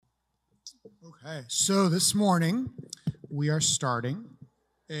Okay, so this morning we are starting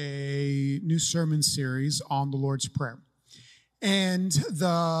a new sermon series on the Lord's Prayer. And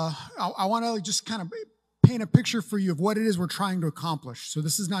I want to just kind of paint a picture for you of what it is we're trying to accomplish. So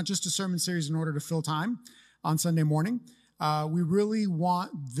this is not just a sermon series in order to fill time on Sunday morning. We really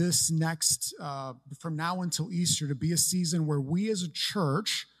want this next, from now until Easter, to be a season where we as a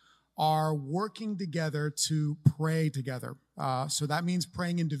church are working together to pray together. So that means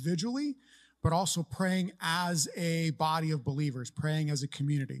praying individually, but also praying as a body of believers, praying as a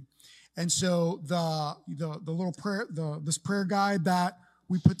community. And so the little prayer, this prayer guide that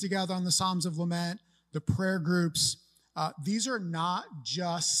we put together on the Psalms of Lament, the prayer groups, these are not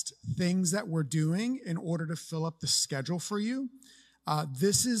just things that we're doing in order to fill up the schedule for you.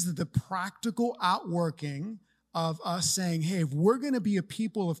 This is the practical outworking of us saying, hey, if we're going to be a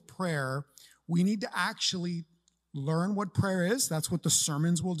people of prayer, we need to actually learn what prayer is. That's what the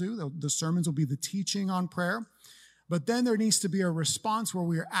sermons will do. The sermons will be the teaching on prayer. But then there needs to be a response where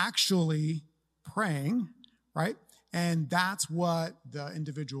we are actually praying, right? And that's what the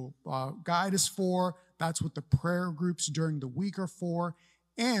individual guide is for. That's what the prayer groups during the week are for.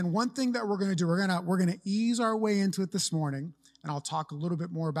 And one thing that we're going to do, we're going to ease our way into it this morning, and I'll talk a little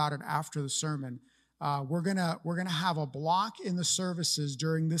bit more about it after the sermon. We're gonna have a block in the services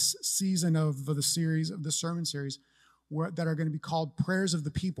during this season of the sermon series, that are going to be called Prayers of the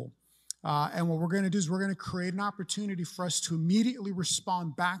People. And what we're going to do is we're going to create an opportunity for us to immediately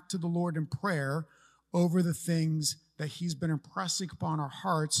respond back to the Lord in prayer over the things that He's been impressing upon our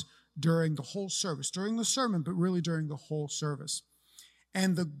hearts during the whole service, during the sermon, but really during the whole service.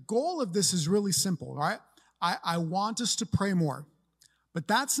 And the goal of this is really simple, right? I want us to pray more, but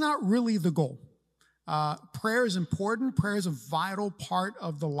that's not really the goal. Prayer is important. Prayer is a vital part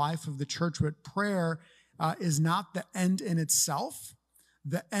of the life of the church, but prayer is not the end in itself.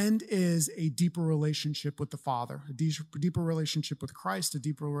 The end is a deeper relationship with the Father, a deeper relationship with Christ, a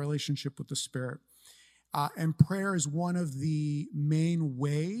deeper relationship with the Spirit. And prayer is one of the main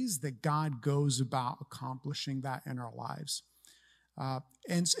ways that God goes about accomplishing that in our lives.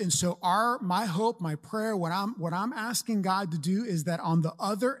 And so my hope, my prayer, what I'm asking God to do is that on the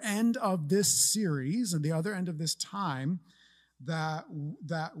other end of this series and the other end of this time, that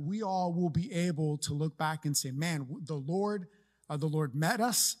we all will be able to look back and say, man, the Lord met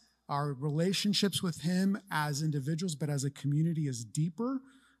us. Our relationships with Him as individuals, but as a community, is deeper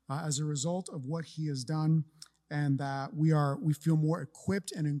as a result of what He has done, and that we feel more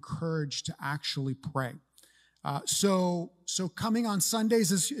equipped and encouraged to actually pray. So coming on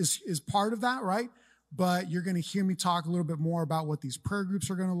Sundays is part of that, right? But you're going to hear me talk a little bit more about what these prayer groups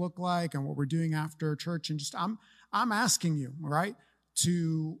are going to look like and what we're doing after church. And just I'm asking you, right,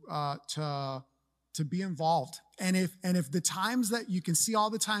 to be involved. And if the times that you can see, all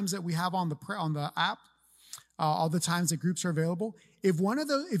the times that we have on the app, all the times that groups are available, if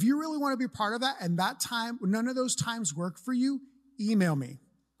you really want to be a part of that, and that time, none of those times work for you, email me,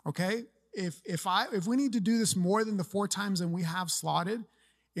 okay? If we need to do this more than the 4 times that we have slotted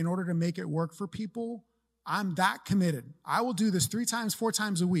in order to make it work for people, I'm that committed. I will do this 3 times, 4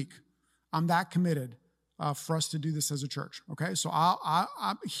 times a week. I'm that committed for us to do this as a church. Okay, so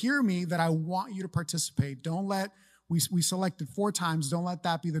I hear me that I want you to participate. Don't let we selected 4 times. Don't let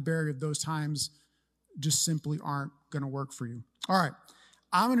that be the barrier. Of those times just simply aren't going to work for you. All right,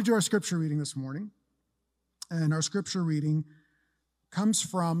 I'm going to do our scripture reading this morning, and our scripture reading comes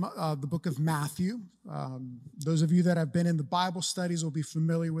from the book of Matthew. Those of you that have been in the Bible studies will be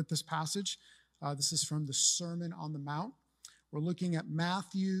familiar with this passage. This is from the Sermon on the Mount. We're looking at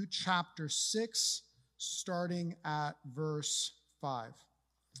Matthew chapter 6, starting at verse 5.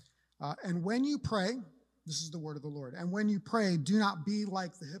 And when you pray, this is the word of the Lord, and when you pray, do not be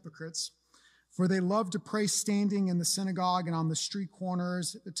like the hypocrites, for they love to pray standing in the synagogue and on the street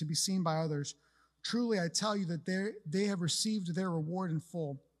corners to be seen by others. Truly, I tell you that they have received their reward in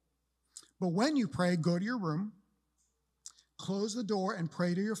full. But when you pray, go to your room, close the door, and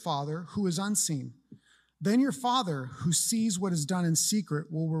pray to your Father who is unseen. Then your Father who sees what is done in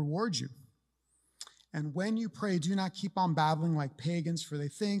secret will reward you. And when you pray, do not keep on babbling like pagans, for they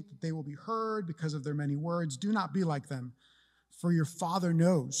think that they will be heard because of their many words. Do not be like them, for your Father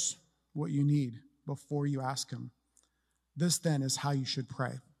knows what you need before you ask Him. This then is how you should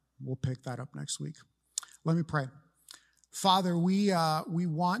pray. We'll pick that up next week. Let me pray. Father, we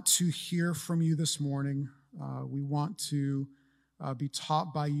want to hear from you this morning. We want to be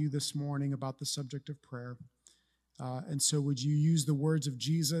taught by you this morning about the subject of prayer. And so would you use the words of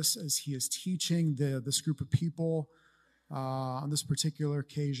Jesus as He is teaching this group of people on this particular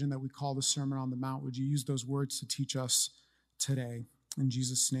occasion that we call the Sermon on the Mount? Would you use those words to teach us today? In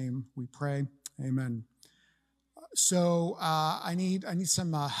Jesus' name we pray. Amen. So I need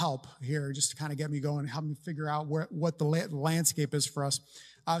some help here just to kind of get me going, help me figure out what the landscape is for us.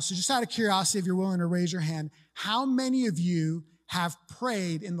 So just out of curiosity, if you're willing to raise your hand, how many of you have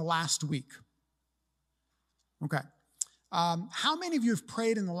prayed in the last week? Okay. How many of you have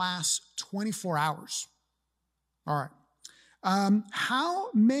prayed in the last 24 hours? All right.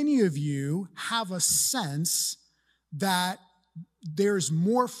 How many of you have a sense that there's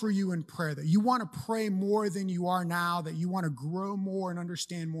more for you in prayer, that you want to pray more than you are now, that you want to grow more and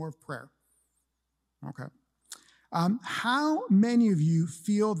understand more of prayer? Okay. How many of you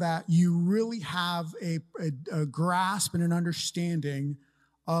feel that you really have a grasp and an understanding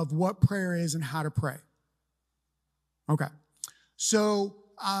of what prayer is and how to pray? Okay. So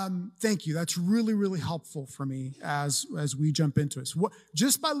thank you. That's really, really helpful for me as we jump into this.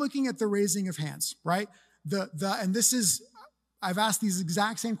 Just by looking at the raising of hands, right? And this is, I've asked these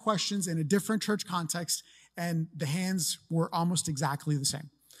exact same questions in a different church context, and the hands were almost exactly the same.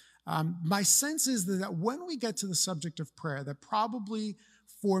 My sense is that when we get to the subject of prayer, that probably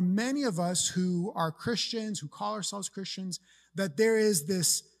for many of us who are Christians, who call ourselves Christians, that there is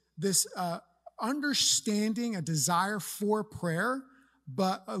this understanding, a desire for prayer,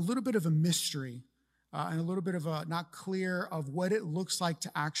 but a little bit of a mystery and a little bit of a not clear of what it looks like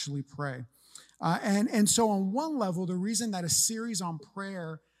to actually pray. And so on one level, the reason that a series on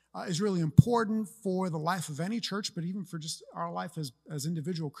prayer is really important for the life of any church, but even for just our life as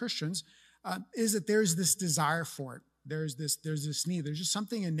individual Christians, is that there's this desire for it. There's this need. There's just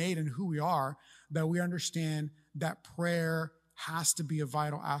something innate in who we are that we understand that prayer has to be a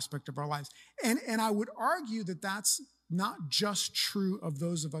vital aspect of our lives. And I would argue that that's not just true of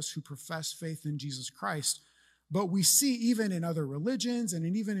those of us who profess faith in Jesus Christ, but we see even in other religions and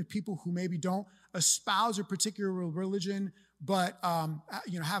even in people who maybe don't espouse a particular religion, but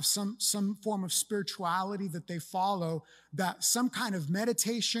have some form of spirituality that they follow, that some kind of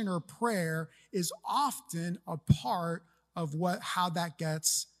meditation or prayer is often a part of how that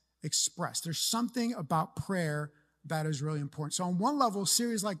gets expressed. There's something about prayer that is really important. So on one level, a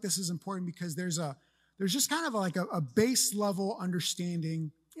series like this is important because there's just kind of like a base level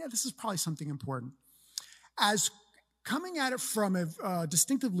understanding. Yeah, this is probably something important. As coming at it from a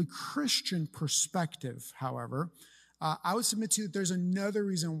distinctively Christian perspective, however, I would submit to you that there's another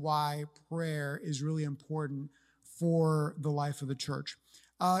reason why prayer is really important for the life of the church.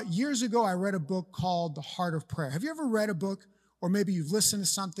 Years ago, I read a book called The Heart of Prayer. Have you ever read a book, or maybe you've listened to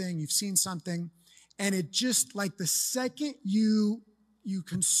something, you've seen something, and it just, like, the second you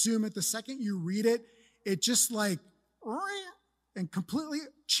consume it, the second you read it, it just like, and completely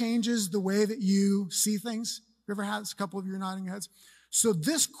changes the way that you see things? You ever had this? A couple of you nodding your heads. So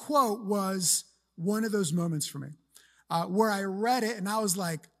this quote was one of those moments for me, where I read it and I was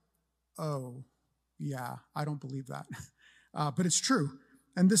like, oh, yeah, I don't believe that. But it's true.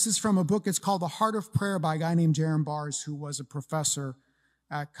 And this is from a book. It's called The Heart of Prayer by a guy named Jaron Bars, who was a professor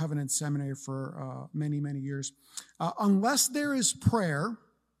at Covenant Seminary for many, many years. Unless there is prayer,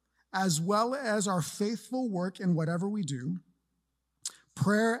 as well as our faithful work in whatever we do,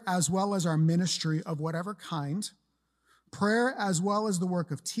 prayer as well as our ministry of whatever kind, prayer as well as the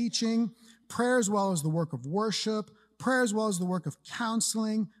work of teaching, prayer as well as the work of worship, prayer as well as the work of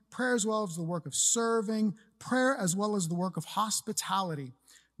counseling, prayer as well as the work of serving, prayer as well as the work of hospitality,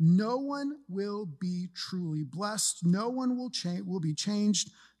 no one will be truly blessed, no one will be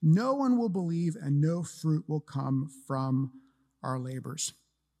changed, no one will believe, and no fruit will come from our labors.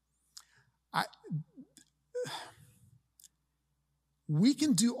 We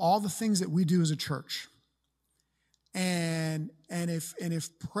can do all the things that we do as a church. And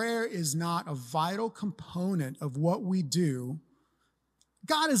if prayer is not a vital component of what we do,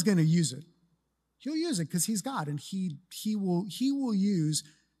 God is going to use it. He'll use it because he's God, and he will use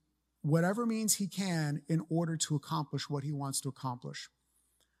whatever means he can in order to accomplish what he wants to accomplish.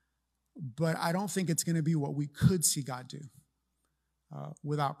 But I don't think it's going to be what we could see God do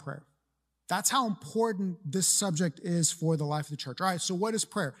without prayer. That's how important this subject is for the life of the church. All right, so what is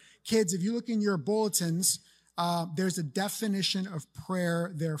prayer? Kids, if you look in your bulletins, there's a definition of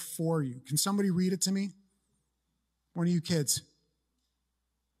prayer there for you. Can somebody read it to me? One of you kids.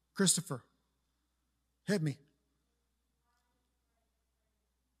 Christopher, hit me.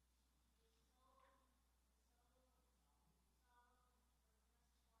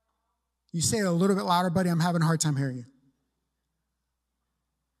 You say it a little bit louder, buddy. I'm having a hard time hearing you.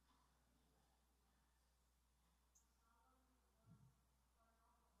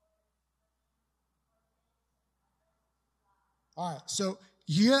 All right, so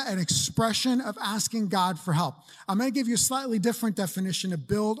Yeah, an expression of asking God for help. I'm going to give you a slightly different definition to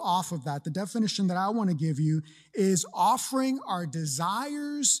build off of that. The definition that I want to give you is offering our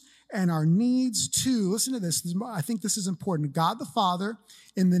desires and our needs to, listen to this, I think this is important, God the Father,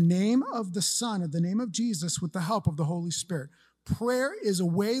 in the name of the Son, in the name of Jesus, with the help of the Holy Spirit. Prayer is a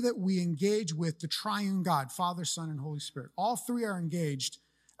way that we engage with the triune God, Father, Son, and Holy Spirit. All three are engaged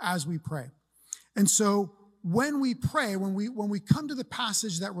as we pray. And so when we pray, when we come to the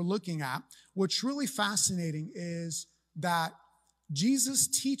passage that we're looking at, what's really fascinating is that Jesus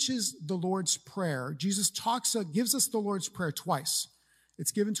teaches the Lord's Prayer. Jesus gives us the Lord's Prayer twice.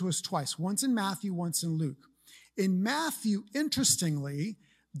 It's given to us twice, once in Matthew, once in Luke. In Matthew, interestingly,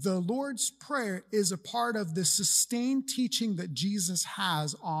 the Lord's Prayer is a part of the sustained teaching that Jesus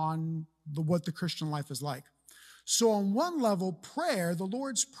has on what the Christian life is like. So on one level, prayer, the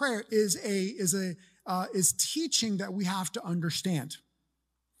Lord's Prayer is teaching that we have to understand.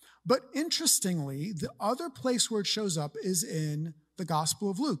 But interestingly, the other place where it shows up is in the Gospel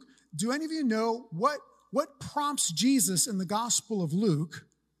of Luke. Do any of you know what prompts Jesus in the Gospel of Luke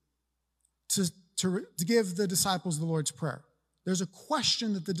to give the disciples the Lord's Prayer? There's a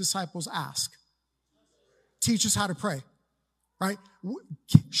question that the disciples ask. Teach us how to pray, right?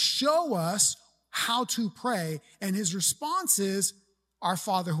 Show us how to pray. And his response is, Our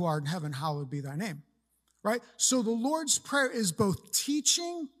Father who art in heaven, hallowed be thy name. Right? So the Lord's Prayer is both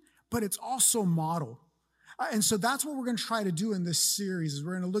teaching, but it's also model. And so that's what we're going to try to do in this series, is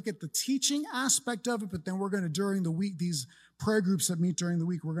we're going to look at the teaching aspect of it, but then we're going to, during the week, these prayer groups that meet during the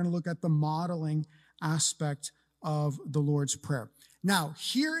week, we're going to look at the modeling aspect of the Lord's Prayer. Now,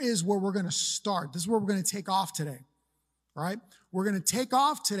 here is where we're going to start. This is where we're going to take off today. All right? We're going to take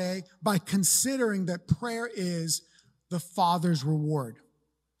off today by considering that prayer is the Father's reward.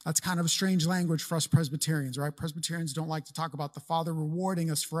 That's kind of a strange language for us Presbyterians, right? Presbyterians don't like to talk about the Father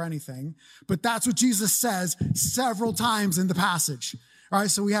rewarding us for anything, but that's what Jesus says several times in the passage. All right,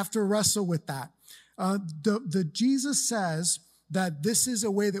 so we have to wrestle with that. Jesus says that this is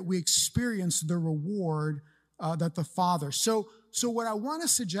a way that we experience the reward that the Father. So what I want to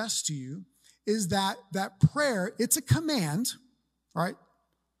suggest to you is that prayer, it's a command, all right?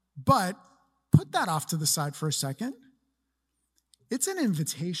 But put that off to the side for a second. It's an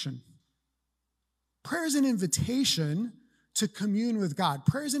invitation. Prayer is an invitation to commune with God.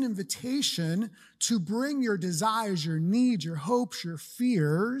 Prayer is an invitation to bring your desires, your needs, your hopes, your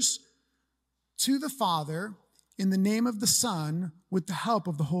fears to the Father in the name of the Son with the help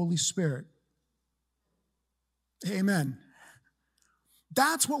of the Holy Spirit. Amen.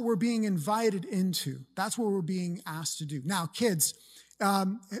 That's what we're being invited into. That's what we're being asked to do. Now, kids, I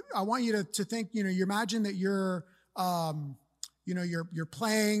want you to think, you imagine that you're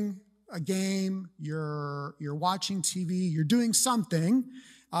playing a game, you're watching TV, you're doing something,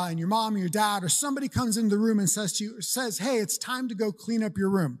 and your mom or your dad or somebody comes into the room and says, hey, it's time to go clean up your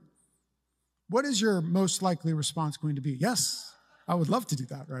room. What is your most likely response going to be? Yes, I would love to do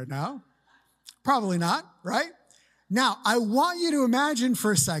that right now. Probably not, right? Now, I want you to imagine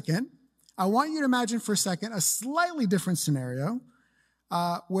for a second a slightly different scenario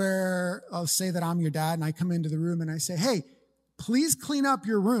where I'll say that I'm your dad and I come into the room and I say, hey, please clean up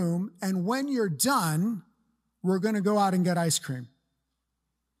your room, and when you're done, we're going to go out and get ice cream.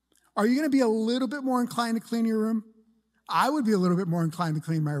 Are you going to be a little bit more inclined to clean your room? I would be a little bit more inclined to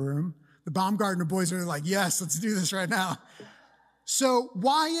clean my room. The Baumgartner boys are like, yes, let's do this right now. So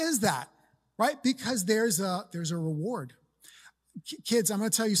why is that? Right? Because there's a reward. Kids, I'm going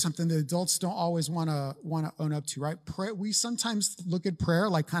to tell you something that adults don't always want to own up to, right? We sometimes look at prayer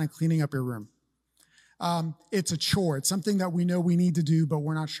like kind of cleaning up your room. It's a chore. It's something that we know we need to do, but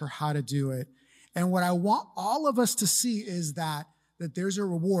we're not sure how to do it. And what I want all of us to see is that there's a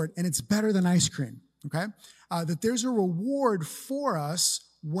reward, and it's better than ice cream, okay? That there's a reward for us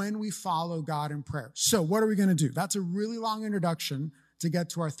when we follow God in prayer. So what are we going to do? That's a really long introduction to get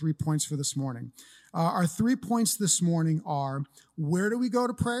to our 3 points for this morning. Our 3 points this morning are, where do we go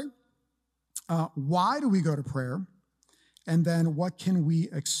to pray? Why do we go to prayer? And then what can we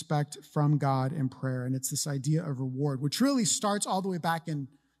expect from God in prayer? And it's this idea of reward, which really starts all the way back in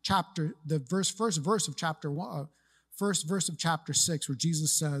first verse of chapter 6, where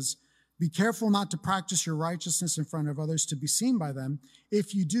Jesus says, be careful not to practice your righteousness in front of others to be seen by them.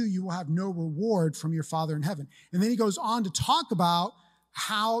 If you do, you will have no reward from your Father in heaven. And then he goes on to talk about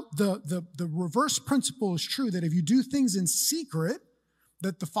how the reverse principle is true, that if you do things in secret,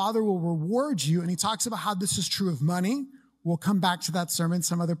 that the Father will reward you. And he talks about how this is true of money. We'll come back to that sermon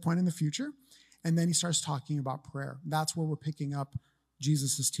some other point in the future. And then he starts talking about prayer. That's where we're picking up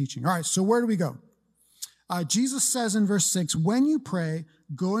Jesus' teaching. All right, so where do we go? Jesus says in verse 6, when you pray,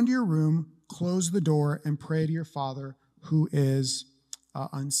 go into your room, close the door, and pray to your Father who is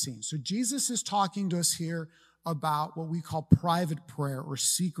unseen. So Jesus is talking to us here about what we call private prayer or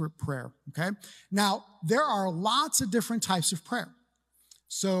secret prayer, okay? Now, there are lots of different types of prayer.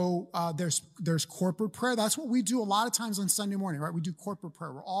 So there's corporate prayer. That's what we do a lot of times on Sunday morning, right? We do corporate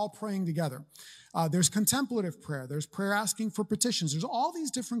prayer. We're all praying together. There's contemplative prayer. There's prayer asking for petitions. There's all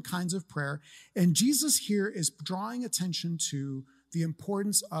these different kinds of prayer. And Jesus here is drawing attention to the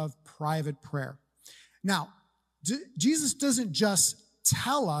importance of private prayer. Now, Jesus doesn't just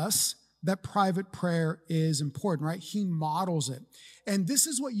tell us that private prayer is important, right? He models it. And this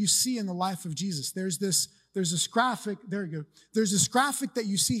is what you see in the life of Jesus. There's this graphic, there you go. There's this graphic that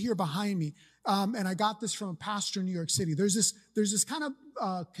you see here behind me. And I got this from a pastor in New York City. There's this kind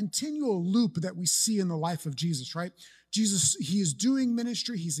of continual loop that we see in the life of Jesus, right? Jesus, he is doing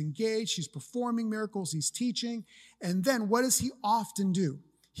ministry, he's engaged, he's performing miracles, he's teaching. And then what does he often do?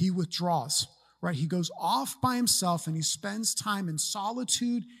 He withdraws, right? He goes off by himself and he spends time in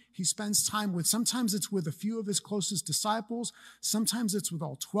solitude. He spends time with, sometimes it's with a few of his closest disciples. Sometimes it's with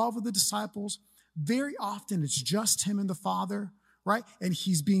all 12 of the disciples. Very often it's just him and the Father, right? And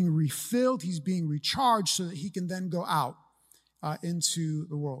he's being refilled, he's being recharged so that he can then go out into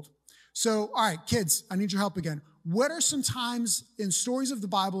the world. So, all right, kids, I need your help again. What are some times in stories of the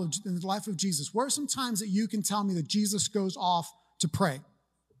Bible, in the life of Jesus, what are some times that you can tell me that Jesus goes off to pray?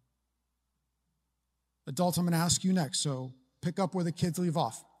 Adults, I'm going to ask you next, so pick up where the kids leave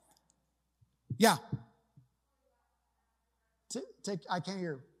off. Yeah. I can't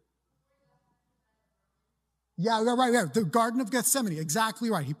hear. Yeah, right. The Garden of Gethsemane. Exactly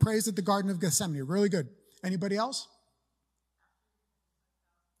right. He prays at the Garden of Gethsemane. Really good. Anybody else?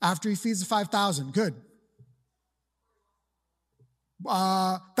 After he feeds the 5,000. Good.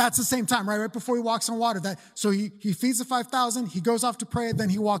 That's the same time, right? Right before he walks on water. So he feeds the 5,000. He goes off to pray. Then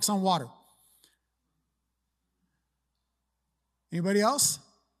he walks on water. Anybody else?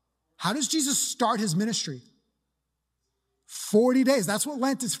 How does Jesus start his ministry? 40 days. That's what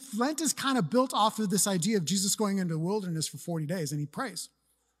Lent is. Lent is kind of built off of this idea of Jesus going into the wilderness for 40 days and he prays,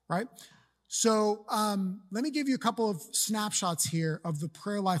 right? So let me give you a couple of snapshots here of the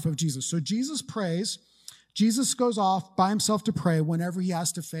prayer life of Jesus. So Jesus prays. Jesus goes off by himself to pray whenever he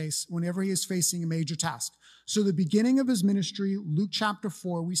is facing a major task. So the beginning of his ministry, Luke chapter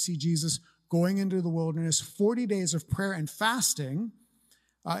 4, we see Jesus going into the wilderness, 40 days of prayer and fasting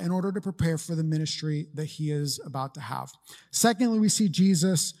in order to prepare for the ministry that he is about to have. Secondly, we see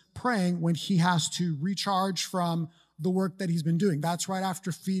Jesus praying when he has to recharge from the work that he's been doing. That's right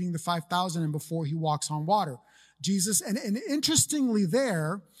after feeding the 5,000 and before he walks on water. Jesus, and interestingly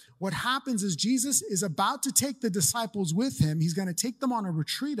there, what happens is Jesus is about to take the disciples with him. He's going to take them on a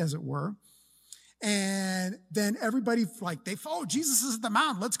retreat, as it were. And then everybody, they follow Jesus is at the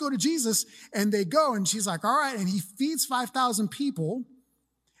mountain. Let's go to Jesus. And they go, and she's like, all right. And he feeds 5,000 people.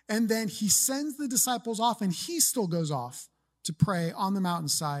 And then he sends the disciples off, and he still goes off to pray on the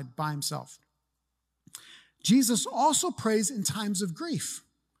mountainside by himself. Jesus also prays in times of grief.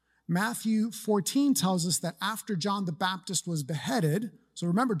 Matthew 14 tells us that after John the Baptist was beheaded, so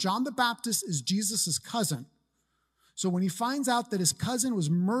remember, John the Baptist is Jesus' cousin. So when he finds out that his cousin was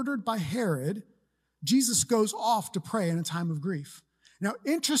murdered by Herod, Jesus goes off to pray in a time of grief. Now,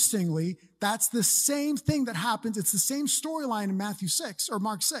 interestingly, that's the same thing that happens. It's the same storyline in Matthew 6 or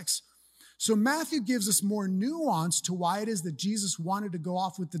Mark 6. So Matthew gives us more nuance to why it is that Jesus wanted to go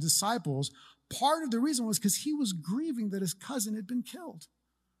off with the disciples. Part of the reason was because he was grieving that his cousin had been killed.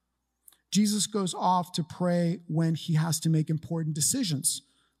 Jesus goes off to pray when he has to make important decisions.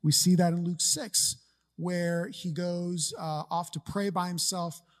 We see that in Luke 6, where he goes off to pray by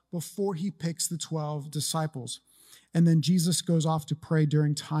himself before he picks the 12 disciples. And then Jesus goes off to pray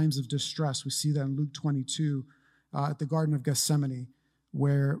during times of distress. We see that in Luke 22 at the Garden of Gethsemane,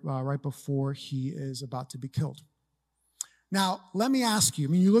 where right before he is about to be killed. Now, let me ask you,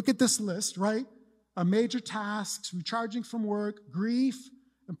 you look at this list, right? Major tasks, recharging from work, grief,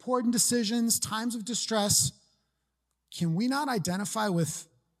 important decisions, times of distress. Can we not identify with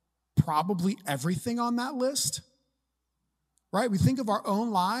probably everything on that list? Right? We think of our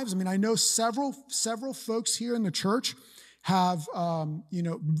own lives. I know several folks here in the church have,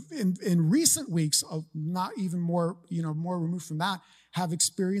 in recent weeks, not even more removed from that, have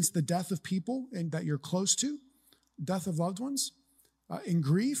experienced the death of people and that you're close to, death of loved ones, in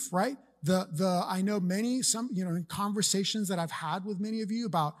grief, right? I know in conversations that I've had with many of you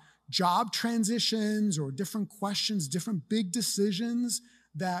about job transitions or different questions, different big decisions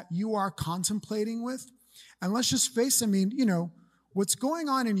that you are contemplating with. And let's just face, What's going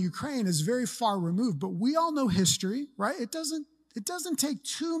on in Ukraine is very far removed, but we all know history, right? It doesn't take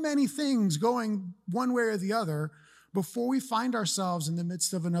too many things going one way or the other before we find ourselves in the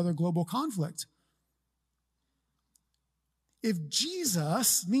midst of another global conflict. If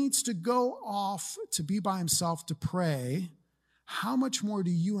Jesus needs to go off to be by himself to pray, how much more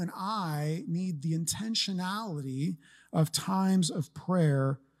do you and I need the intentionality of times of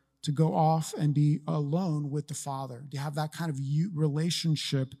prayer to go off and be alone with the Father? Do you have that kind of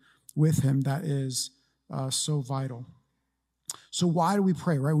relationship with him that is so vital? So why do we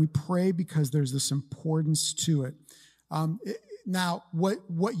pray, right? We pray because there's this importance to it. Now,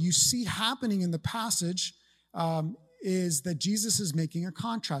 what you see happening in the passage is that Jesus is making a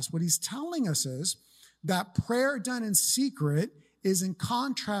contrast. What he's telling us is that prayer done in secret is in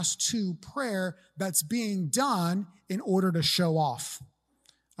contrast to prayer that's being done in order to show off.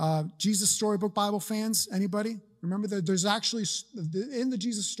 Jesus Storybook Bible fans, anybody? Remember that there's actually, in the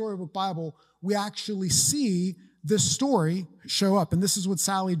Jesus Storybook Bible, we actually see this story show up. And this is what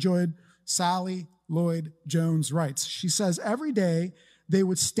Sally Lloyd Jones writes. She says, every day they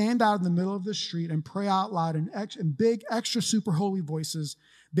would stand out in the middle of the street and pray out loud in big, extra, super holy voices.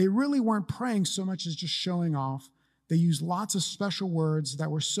 They really weren't praying so much as just showing off. They used lots of special words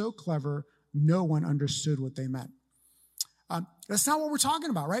that were so clever, no one understood what they meant. That's not what we're talking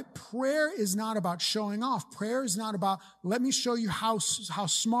about, right? Prayer is not about showing off. Prayer is not about, let me show you how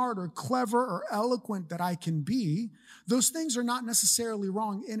smart or clever or eloquent that I can be. Those things are not necessarily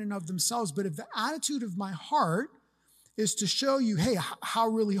wrong in and of themselves, but if the attitude of my heart is to show you, hey, how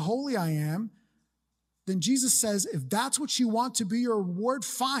really holy I am, then Jesus says, if that's what you want to be your reward,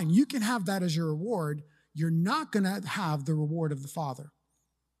 fine, you can have that as your reward. You're not going to have the reward of the Father.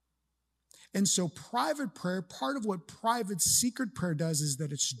 And so private prayer, part of what private secret prayer does is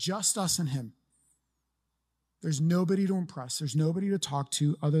that it's just us and him. There's nobody to impress. There's nobody to talk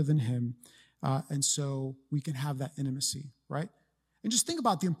to other than him. And so we can have that intimacy, right? And just think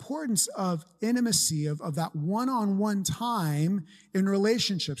about the importance of intimacy, of that one-on-one time in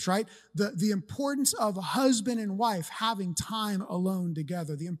relationships, right? The importance of a husband and wife having time alone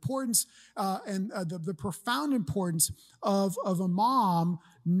together. The importance and the profound importance of a mom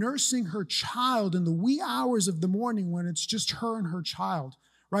nursing her child in the wee hours of the morning when it's just her and her child,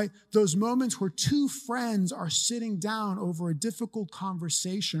 right? Those moments where two friends are sitting down over a difficult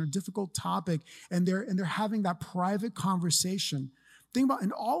conversation or difficult topic, and they're having that private conversation. Think about,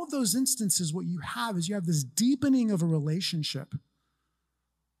 in all of those instances, what you have is you have this deepening of a relationship.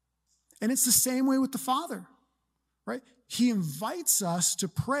 And it's the same way with the Father, right? He invites us to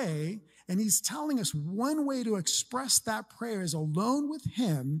pray, and he's telling us one way to express that prayer is alone with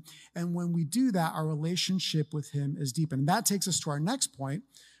him. And when we do that, our relationship with him is deepened. And that takes us to our next point,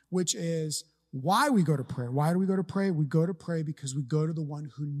 which is why we go to prayer. Why do we go to pray? We go to pray because we go to the one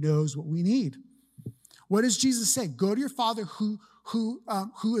who knows what we need. What does Jesus say? Go to your Father who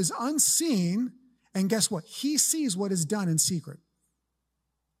is unseen, and guess what? He sees what is done in secret.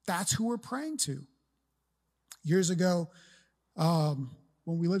 That's who we're praying to. Years ago, when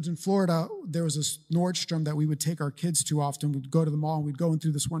we lived in Florida, there was this Nordstrom that we would take our kids to often. We'd go to the mall, and we'd go in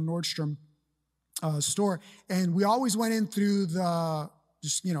through this one Nordstrom store, and we always went in through the,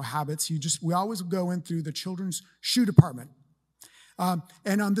 habits. We always go in through the children's shoe department.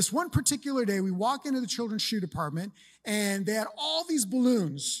 And on this one particular day, we walk into the children's shoe department, and they had all these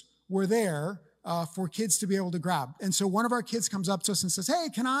balloons were there for kids to be able to grab. And so one of our kids comes up to us and says, hey,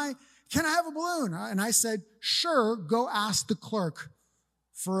 can I have a balloon? And I said, sure, go ask the clerk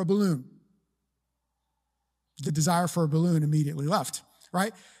for a balloon. The desire for a balloon immediately left,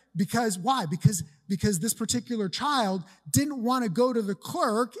 right? Because why? Because this particular child didn't want to go to the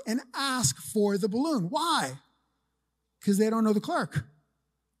clerk and ask for the balloon. Why? Because they don't know the clerk,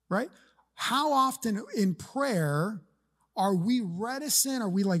 right? How often in prayer are we reticent? Are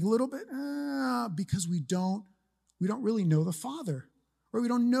we like a little bit, because we don't really know the Father, or we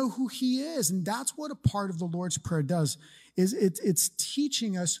don't know who he is. And that's what a part of the Lord's Prayer does, is it's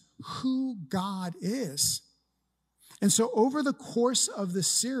teaching us who God is. And so over the course of this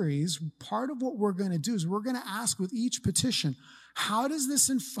series, part of what we're going to do is we're going to ask with each petition, how does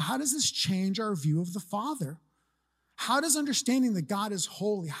this change our view of the Father? How does understanding that God is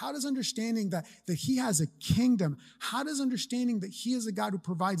holy, how does understanding that he has a kingdom, how does understanding that he is a God who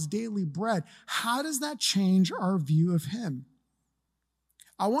provides daily bread, how does that change our view of him?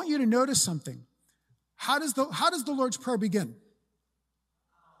 I want you to notice something. How does the Lord's Prayer begin?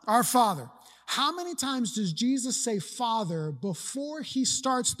 Our Father. How many times does Jesus say Father before he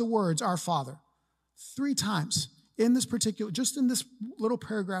starts the words, our Father? 3 times just in this little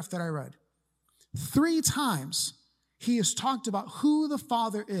paragraph that I read. 3 times. he has talked about who the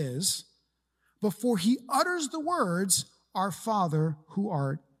Father is before he utters the words, "Our Father who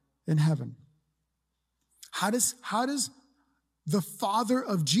art in heaven." How does the Father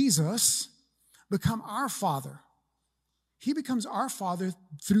of Jesus become our Father? He becomes our Father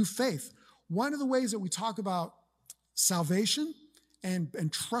through faith. One of the ways that we talk about salvation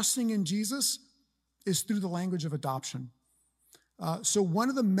and trusting in Jesus is through the language of adoption. So one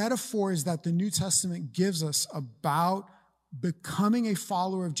of the metaphors that the New Testament gives us about becoming a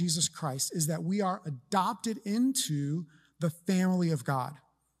follower of Jesus Christ is that we are adopted into the family of God.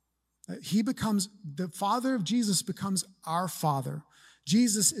 The Father of Jesus becomes our Father.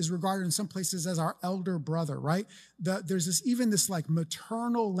 Jesus is regarded in some places as our elder brother, right? There's this like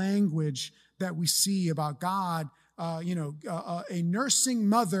maternal language that we see about God. A nursing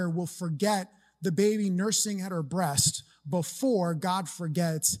mother will forget the baby nursing at her breast before God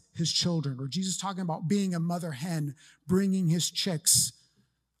forgets his children. Or Jesus talking about being a mother hen, bringing her chicks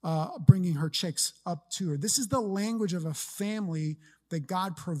up to her. This is the language of a family that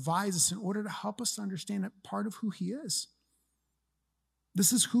God provides us in order to help us to understand that part of who he is.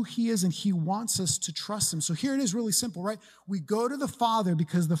 This is who he is, and he wants us to trust him. So here it is, really simple, right? We go to the Father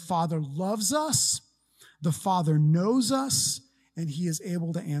because the Father loves us, the Father knows us, and he is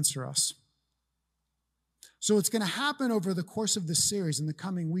able to answer us. So what's going to happen over the course of this series in the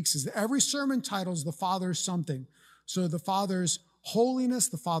coming weeks is that every sermon titles the Father's something. So the Father's holiness,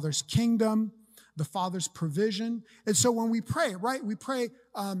 the Father's kingdom, the Father's provision. And so when we pray, right, we pray,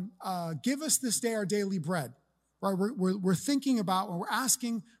 give us this day our daily bread. Right? We're thinking about, when we're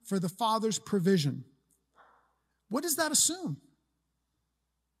asking for the Father's provision. What does that assume?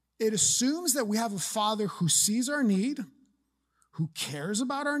 It assumes that we have a Father who sees our need, who cares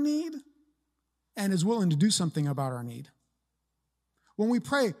about our need, and is willing to do something about our need. When we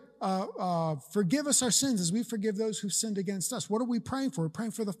pray, forgive us our sins as we forgive those who've sinned against us, what are we praying for? We're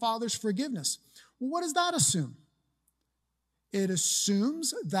praying for the Father's forgiveness. Well, what does that assume? It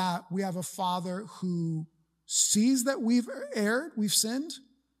assumes that we have a Father who sees that we've erred, we've sinned,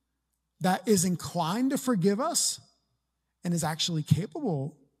 that is inclined to forgive us, and is actually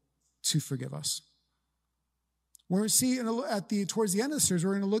capable to forgive us. We're seeing towards the end of the series,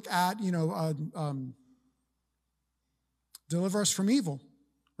 we're going to look at, deliver us from evil,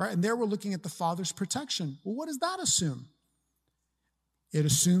 right? And there we're looking at the Father's protection. Well, what does that assume? It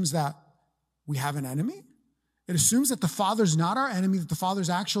assumes that we have an enemy. It assumes that the Father's not our enemy, that the Father's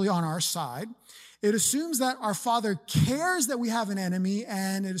actually on our side. It assumes that our Father cares that we have an enemy,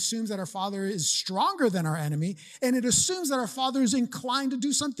 and it assumes that our Father is stronger than our enemy, and it assumes that our Father is inclined to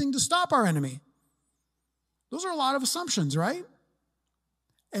do something to stop our enemy. Those are a lot of assumptions, right?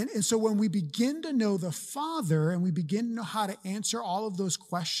 And so when we begin to know the Father and we begin to know how to answer all of those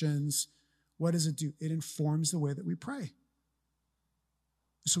questions, what does it do? It informs the way that we pray.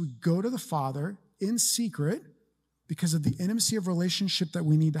 So we go to the Father in secret because of the intimacy of relationship that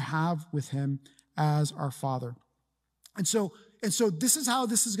we need to have with him as our Father. And so this is how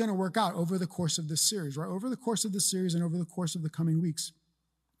this is going to work out over the course of this series, right? Over the course of this series and over the course of the coming weeks.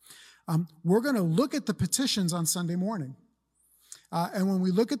 We're going to look at the petitions on Sunday morning. And when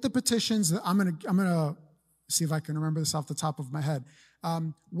we look at the petitions, I'm going to see if I can remember this off the top of my head.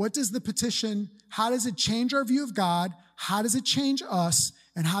 What does the petition, how does it change our view of God? How does it change us?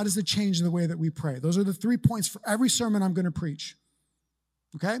 And how does it change the way that we pray? Those are the 3 points for every sermon I'm going to preach.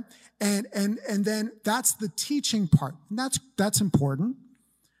 Okay? And then that's the teaching part. And that's important.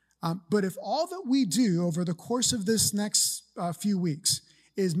 But if all that we do over the course of this next few weeks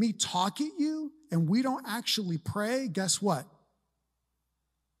is me talk at you and we don't actually pray, guess what?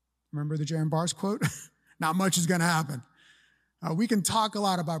 Remember the Jaron Barrs quote? Not much is going to happen. We can talk a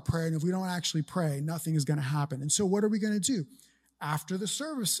lot about prayer, and if we don't actually pray, nothing is going to happen. And so what are we going to do? After the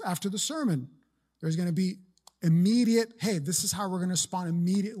service, after the sermon, there's going to be immediate, hey, this is how we're going to respond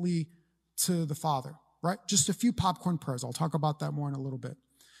immediately to the Father, right? Just a few popcorn prayers. I'll talk about that more in a little bit.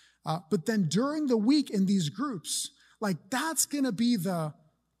 But then during the week in these groups, like that's going to be the,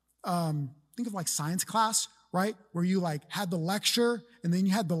 think of like science class, right? Where you like had the lecture and then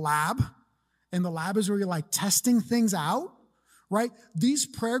you had the lab. And the lab is where you're like testing things out, right? These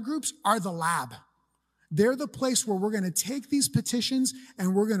prayer groups are the lab. They're the place where we're going to take these petitions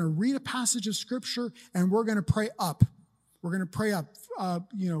and we're going to read a passage of scripture and we're going to pray up. We're going to pray up,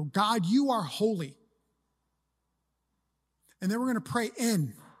 God, you are holy. And then we're going to pray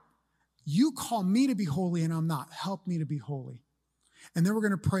in. You call me to be holy and I'm not. Help me to be holy. And then we're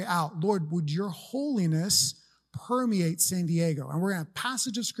going to pray out, Lord, would your holiness permeate San Diego? And we're going to have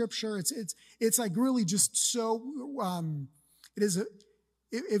passage of scripture. It's like really just so,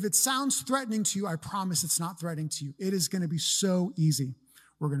 If it sounds threatening to you, I promise it's not threatening to you. It is going to be so easy.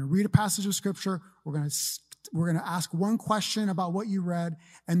 We're going to read a passage of scripture. We're going to ask one question about what you read,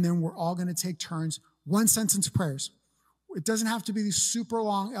 and then we're all going to take turns, one sentence prayers. It doesn't have to be these super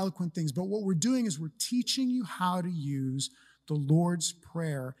long, eloquent things, but what we're doing is we're teaching you how to use the Lord's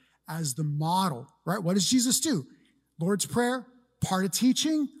Prayer as the model, right? What does Jesus do? Lord's Prayer, part of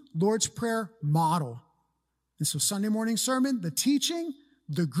teaching, Lord's Prayer, model. And so Sunday morning sermon, the teaching,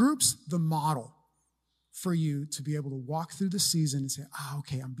 the groups, the model for you to be able to walk through the season and say,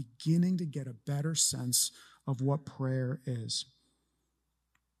 okay, I'm beginning to get a better sense of what prayer is.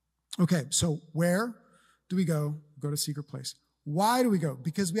 Okay, so where do we go? Go to secret place. Why do we go?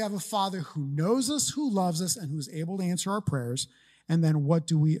 Because we have a Father who knows us, who loves us, and who is able to answer our prayers. And then what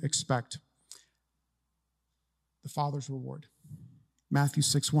do we expect? The Father's reward. Matthew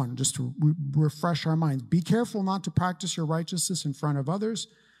 6:1, just to refresh our minds. Be careful not to practice your righteousness in front of others,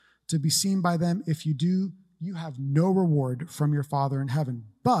 to be seen by them. If you do, you have no reward from your Father in heaven.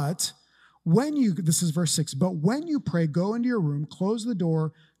 But when you, this is verse 6, but when you pray, go into your room, close the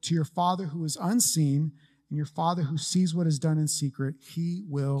door to your Father who is unseen, and your Father who sees what is done in secret, he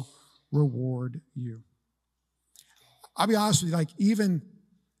will reward you. I'll be honest with you, like even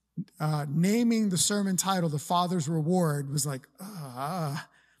naming the sermon title, The Father's Reward, was like,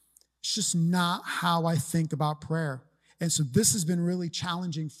 it's just not how I think about prayer. And so this has been really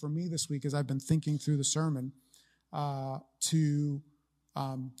challenging for me this week as I've been thinking through the sermon and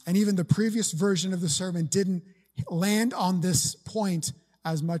even the previous version of the sermon didn't land on this point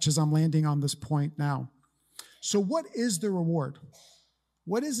as much as I'm landing on this point now. So what is the reward?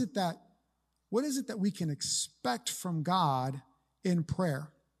 What is it that we can expect from God in prayer?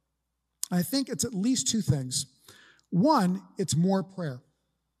 I think it's at least two things. One, it's more prayer.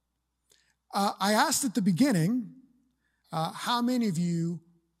 I asked at the beginning, how many of you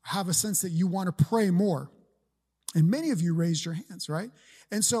have a sense that you want to pray more? And many of you raised your hands, right?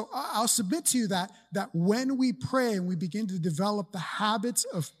 And so I'll submit to you that when we pray and we begin to develop the habits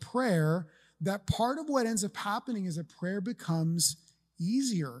of prayer, that part of what ends up happening is that prayer becomes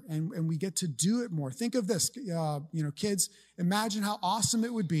easier and we get to do it more. Think of this, kids, imagine how awesome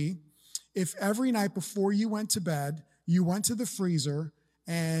it would be if every night before you went to bed, you went to the freezer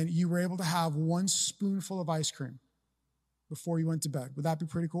and you were able to have one spoonful of ice cream before you went to bed. Would that be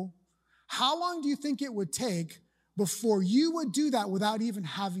pretty cool? How long do you think it would take before you would do that without even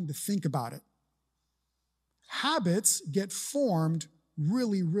having to think about it? Habits get formed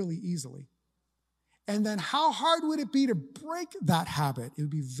really, really easily. And then how hard would it be to break that habit? It would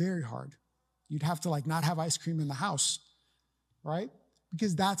be very hard. You'd have to not have ice cream in the house, right?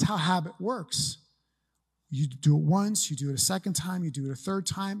 Because that's how habit works. You do it once, you do it a second time, you do it a third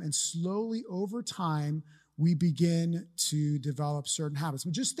time, and slowly over time, we begin to develop certain habits.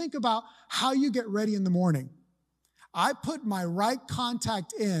 But just think about how you get ready in the morning. I put my right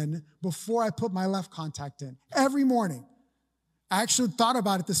contact in before I put my left contact in every morning. I actually thought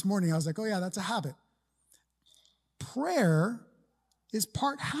about it this morning. I was like, oh yeah, that's a habit. Prayer is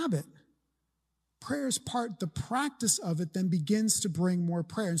part habit. Prayer is part, the practice of it then begins to bring more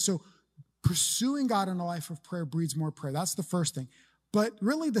prayer. And so pursuing God in a life of prayer breeds more prayer. That's the first thing. But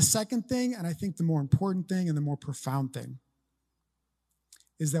really the second thing, and I think the more important thing and the more profound thing,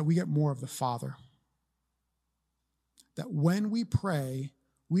 is that we get more of the Father. That when we pray,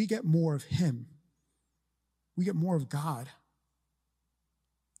 we get more of Him. We get more of God.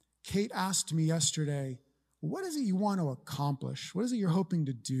 Kate asked me yesterday, what is it you want to accomplish? What is it you're hoping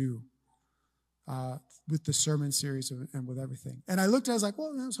to do with the sermon series and with everything? And I looked at it, I was like,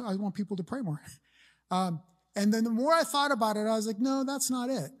 well, I want people to pray more. And then the more I thought about it, I was like, no, that's not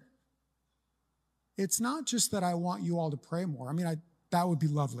it. It's not just that I want you all to pray more. I mean, that would be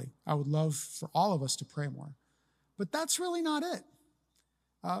lovely. I would love for all of us to pray more. But that's really not it.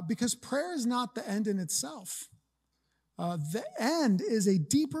 Because prayer is not the end in itself. The end is a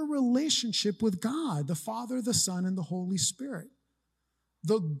deeper relationship with God, the Father, the Son, and the Holy Spirit.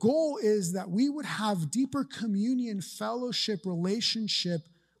 The goal is that we would have deeper communion, fellowship, relationship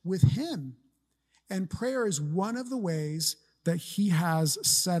with Him. And prayer is one of the ways that He has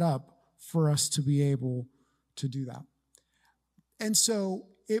set up for us to be able to do that. And so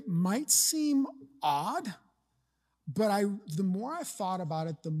it might seem odd, but the more I thought about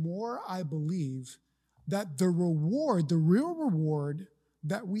it, the more I believe that the reward, the real reward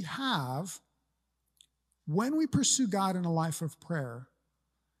that we have when we pursue God in a life of prayer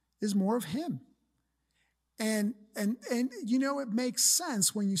is more of Him. And it makes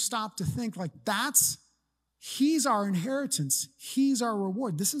sense when you stop to think He's our inheritance. He's our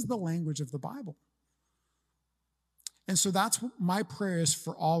reward. This is the language of the Bible. And so that's what my prayer is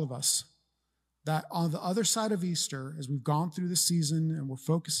for all of us, that on the other side of Easter, as we've gone through the season and we're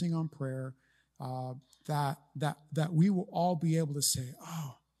focusing on prayer, that we will all be able to say,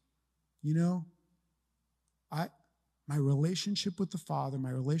 oh, you know, my relationship with the Father, my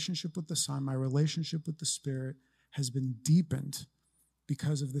relationship with the Son, my relationship with the Spirit has been deepened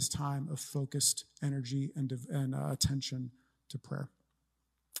because of this time of focused energy and attention to prayer.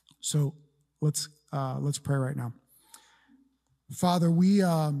 So let's pray right now. Father, we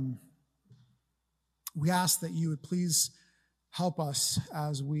ask that you would please help us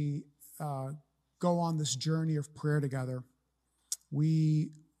as we go on this journey of prayer together.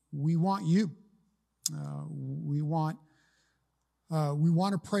 We want you. We want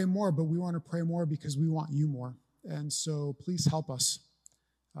to pray more, but we want to pray more because we want you more. And so please help us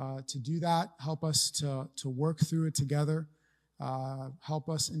to do that. Help us to work through it together. Help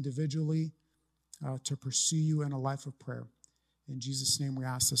us individually to pursue you in a life of prayer. In Jesus' name we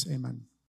ask this, amen.